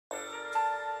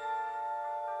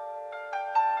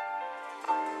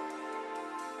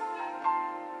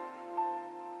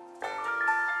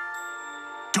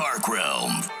Dark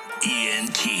Realm,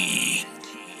 ENT.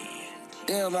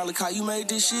 Damn, Malakai, you made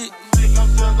this shit?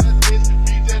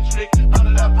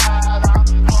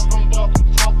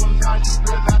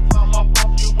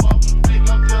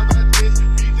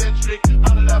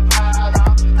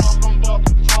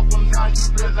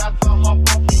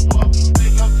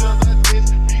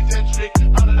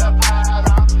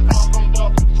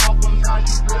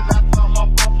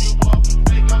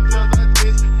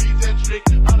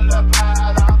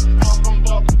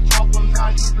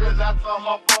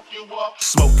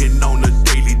 Smoking on the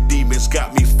daily, demons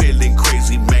got me feeling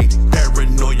crazy, man.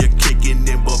 Paranoia kicking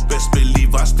in, but best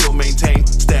believe I still maintain.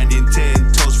 Standing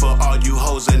 10 toes for all you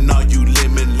hoes and all you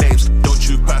lemon lames. Don't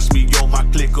you pass me on my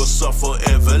click or suffer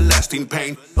everlasting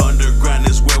pain. Underground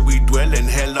is where we dwell, in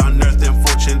hell on earth and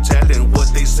fortune telling.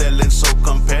 What they selling so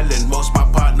compelling. Most my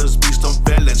partners be some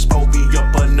felons. Pull me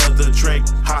up another drink.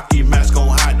 Hockey mask gon'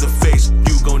 hide the face.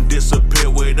 You gon' disappear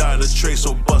without a trace.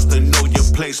 So bust and know your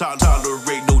place. I'll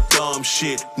tolerate no dumb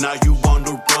shit. Now you on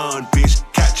the run, bitch.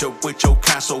 Catch up with your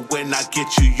castle. When I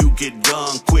get you, you get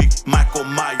done quick. Michael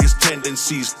Myers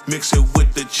tendencies. Mix it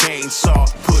with the chainsaw.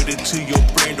 Put it to your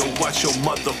brain to watch your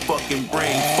motherfucking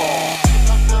brain fall.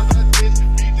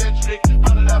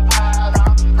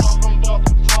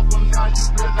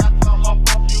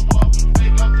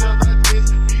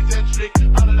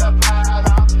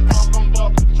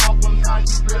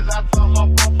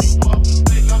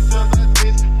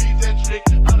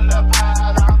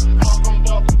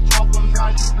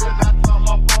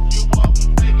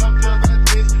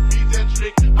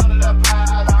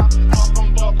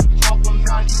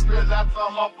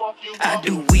 I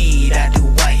do weed, I do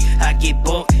white, I get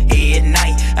booked at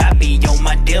night. I be on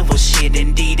my devil shit,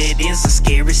 indeed it is a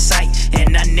scary sight.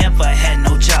 And I never had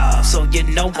no job, so you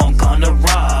know I'm gonna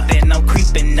rob. And I'm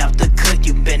creeping out the cut,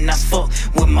 you better not fuck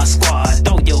with my squad.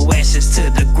 Throw your ashes to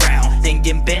the ground, then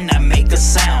you better not make a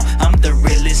sound. I'm the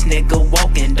realest nigga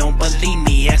walking, don't believe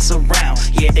me, ask around.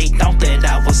 Yeah, they thought that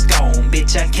I was gone,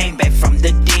 bitch, I came back from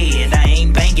the dead. I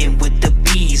ain't banging with the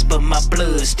bees, but my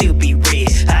blood still be red.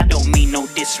 I don't mean no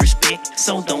disrespect,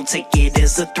 so don't take it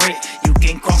as a threat. You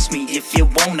can cross me if you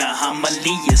wanna, I'ma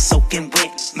leave you soaking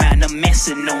wet. Man, I'm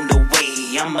messing on the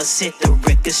way, I'ma set the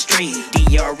record straight.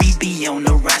 DRE be on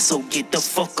the rise, so get the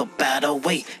fuck up out of the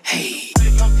way. Hey.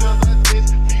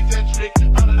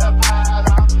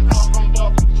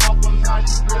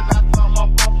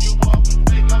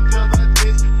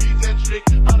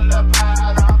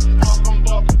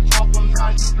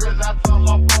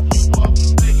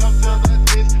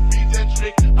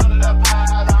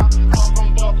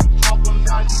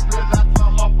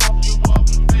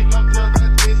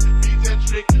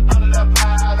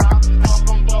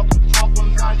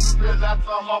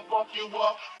 I'ma fuck you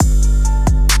up.